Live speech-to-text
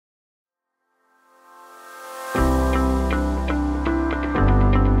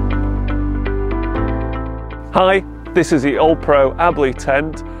Hi, this is the OLPRO Abberley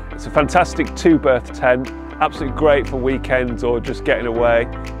Tent. It's a fantastic two-berth tent, absolutely great for weekends or just getting away,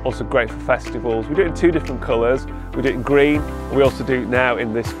 also great for festivals. We do it in two different colours. We do it in green, and we also do it now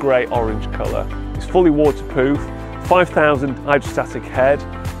in this grey orange colour. It's fully waterproof, 5,000 hydrostatic head,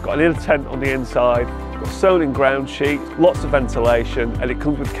 got an inner tent on the inside, got sewn in ground sheet, lots of ventilation, and it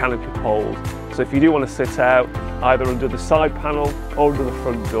comes with canopy poles. So if you do want to sit out either under the side panel or under the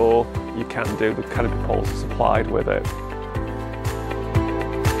front door, you can do. The canopy poles are supplied with it.